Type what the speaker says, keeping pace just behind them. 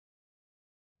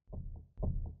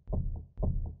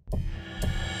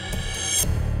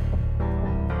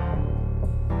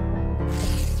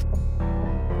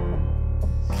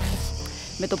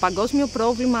Με το παγκόσμιο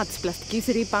πρόβλημα της πλαστικής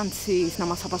ρύπανσης να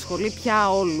μας απασχολεί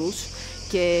πια όλους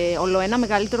και ολοένα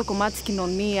μεγαλύτερο κομμάτι της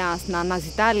κοινωνίας να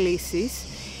αναζητά λύσεις,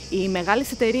 οι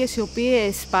μεγάλες εταιρείες οι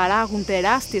οποίες παράγουν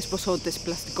τεράστιες ποσότητες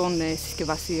πλαστικών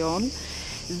συσκευασιών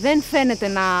δεν φαίνεται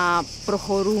να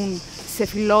προχωρούν σε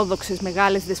φιλόδοξες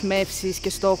μεγάλες δεσμεύσεις και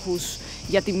στόχους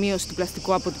για τη μείωση του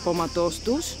πλαστικού αποτυπώματός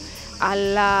τους,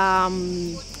 αλλά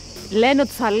λένε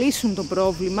ότι θα λύσουν το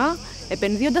πρόβλημα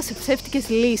επενδύοντας σε ψεύτικες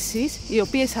λύσεις, οι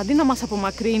οποίες αντί να μας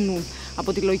απομακρύνουν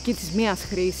από τη λογική της μίας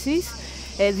χρήσης,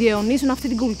 διαιωνίζουν αυτή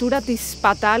την κουλτούρα της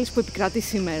σπατάλης που επικρατεί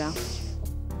σήμερα.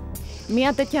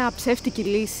 Μία τέτοια ψεύτικη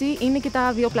λύση είναι και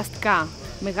τα βιοπλαστικά.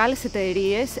 Μεγάλες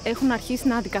εταιρείες έχουν αρχίσει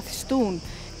να αντικαθιστούν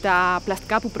τα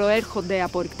πλαστικά που προέρχονται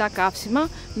από ορυκτά καύσιμα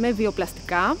με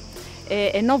βιοπλαστικά,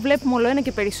 ενώ βλέπουμε ολοένα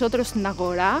και περισσότερο στην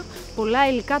αγορά πολλά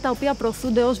υλικά τα οποία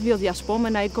προωθούνται ως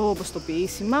βιοδιασπώμενα ή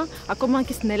οικοποστοποιήσιμα. Ακόμα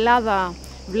και στην Ελλάδα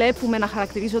βλέπουμε να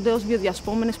χαρακτηρίζονται ως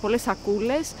βιοδιασπώμενες πολλές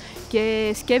σακούλες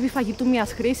και σκεύη φαγητού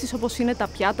μιας χρήσης, όπως είναι τα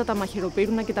πιάτα, τα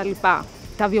μαχαιροπύρουνα κτλ.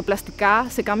 Τα βιοπλαστικά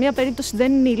σε καμία περίπτωση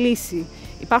δεν είναι η λύση.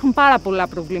 Υπάρχουν πάρα πολλά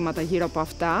προβλήματα γύρω από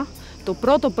αυτά. Το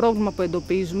πρώτο πρόβλημα που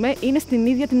εντοπίζουμε είναι στην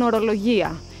ίδια την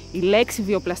ορολογία. Η λέξη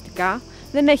βιοπλαστικά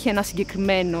δεν έχει ένα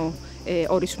συγκεκριμένο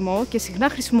ορισμό και συχνά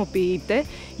χρησιμοποιείται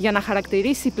για να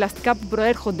χαρακτηρίσει πλαστικά που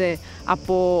προέρχονται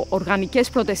από οργανικές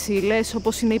πρώτες ύλες,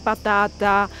 όπως είναι η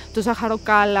πατάτα, το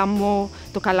ζαχαροκάλαμο,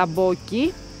 το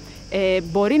καλαμπόκι.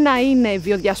 Μπορεί να είναι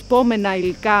βιοδιασπώμενα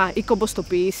υλικά ή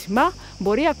κομποστοποιήσιμα,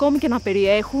 μπορεί ακόμη και να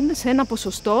περιέχουν σε ένα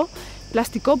ποσοστό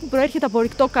πλαστικό που προέρχεται από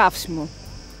ορυκτό καύσιμο.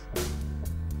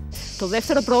 Το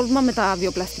δεύτερο πρόβλημα με τα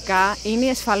βιοπλαστικά είναι η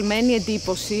εσφαλμένη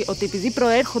εντύπωση ότι επειδή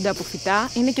προέρχονται από φυτά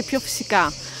είναι και πιο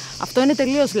φυσικά. Αυτό είναι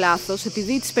τελείως λάθος,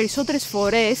 επειδή τις περισσότερες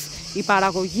φορές η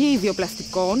παραγωγή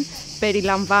βιοπλαστικών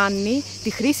περιλαμβάνει τη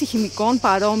χρήση χημικών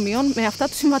παρόμοιων με αυτά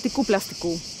του συμβατικού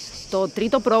πλαστικού. Το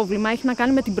τρίτο πρόβλημα έχει να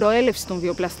κάνει με την προέλευση των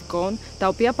βιοπλαστικών, τα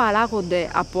οποία παράγονται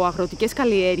από αγροτικές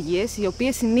καλλιέργειες, οι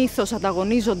οποίες συνήθως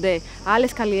ανταγωνίζονται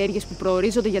άλλες καλλιέργειες που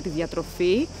προορίζονται για τη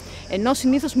διατροφή, ενώ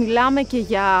συνήθως μιλάμε και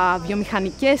για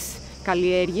βιομηχανικές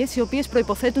καλλιέργειες, οι οποίες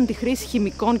προϋποθέτουν τη χρήση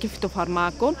χημικών και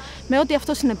φυτοφαρμάκων, με ό,τι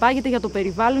αυτό συνεπάγεται για το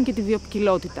περιβάλλον και τη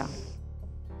βιοποικιλότητα.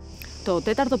 Το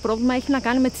τέταρτο πρόβλημα έχει να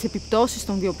κάνει με τις επιπτώσεις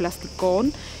των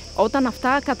βιοπλαστικών όταν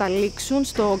αυτά καταλήξουν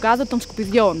στο κάδο των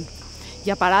σκουπιδιών.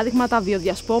 Για παράδειγμα, τα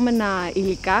βιοδιασπώμενα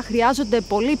υλικά χρειάζονται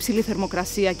πολύ υψηλή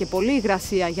θερμοκρασία και πολύ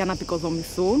υγρασία για να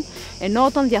ποικοδομηθούν, ενώ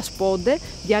όταν διασπώνται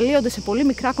διαλύονται σε πολύ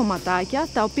μικρά κομματάκια,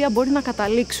 τα οποία μπορεί να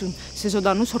καταλήξουν σε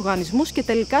ζωντανούς οργανισμούς και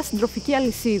τελικά στην τροφική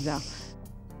αλυσίδα.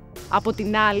 Από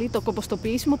την άλλη, το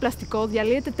κομποστοποιήσιμο πλαστικό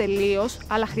διαλύεται τελείως,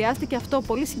 αλλά χρειάζεται και αυτό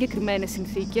πολύ συγκεκριμένες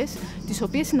συνθήκες, τις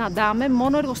οποίες συναντάμε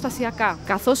μόνο εργοστασιακά.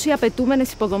 Καθώς οι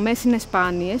απαιτούμενες υποδομές είναι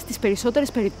σπάνιες, στις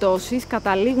περισσότερες περιπτώσεις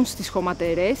καταλήγουν στις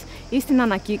χωματερές ή στην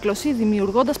ανακύκλωση,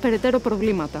 δημιουργώντας περαιτέρω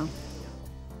προβλήματα.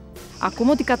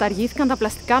 Ακούμε ότι καταργήθηκαν τα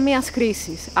πλαστικά μιας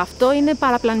χρήσης. Αυτό είναι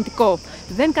παραπλανητικό.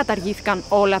 Δεν καταργήθηκαν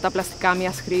όλα τα πλαστικά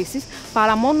μιας χρήσης,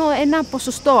 παρά μόνο ένα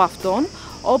ποσοστό αυτών,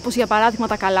 όπως για παράδειγμα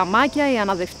τα καλαμάκια, οι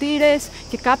αναδευτήρες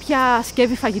και κάποια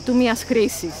σκεύη φαγητού μιας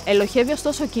χρήσης. Ελοχεύει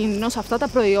ωστόσο ο κίνδυνος αυτά τα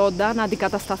προϊόντα να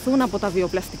αντικατασταθούν από τα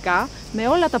βιοπλαστικά με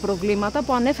όλα τα προβλήματα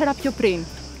που ανέφερα πιο πριν.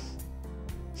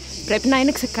 Πρέπει να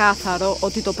είναι ξεκάθαρο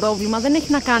ότι το πρόβλημα δεν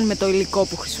έχει να κάνει με το υλικό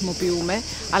που χρησιμοποιούμε,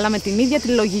 αλλά με την ίδια τη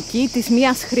λογική της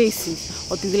μίας χρήσης.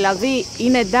 Ότι δηλαδή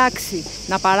είναι εντάξει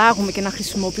να παράγουμε και να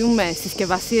χρησιμοποιούμε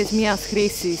συσκευασίες μίας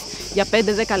χρήσης για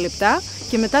 5-10 λεπτά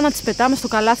και μετά να τις πετάμε στο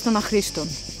καλάθι των αχρήστων.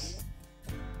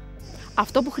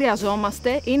 Αυτό που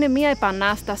χρειαζόμαστε είναι μια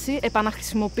επανάσταση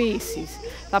επαναχρησιμοποίησης.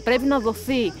 Θα πρέπει να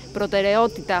δοθεί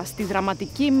προτεραιότητα στη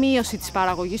δραματική μείωση της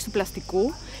παραγωγής του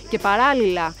πλαστικού και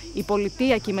παράλληλα η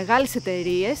πολιτεία και οι μεγάλες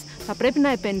εταιρείες θα πρέπει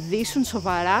να επενδύσουν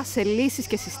σοβαρά σε λύσεις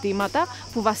και συστήματα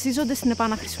που βασίζονται στην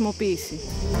επαναχρησιμοποίηση.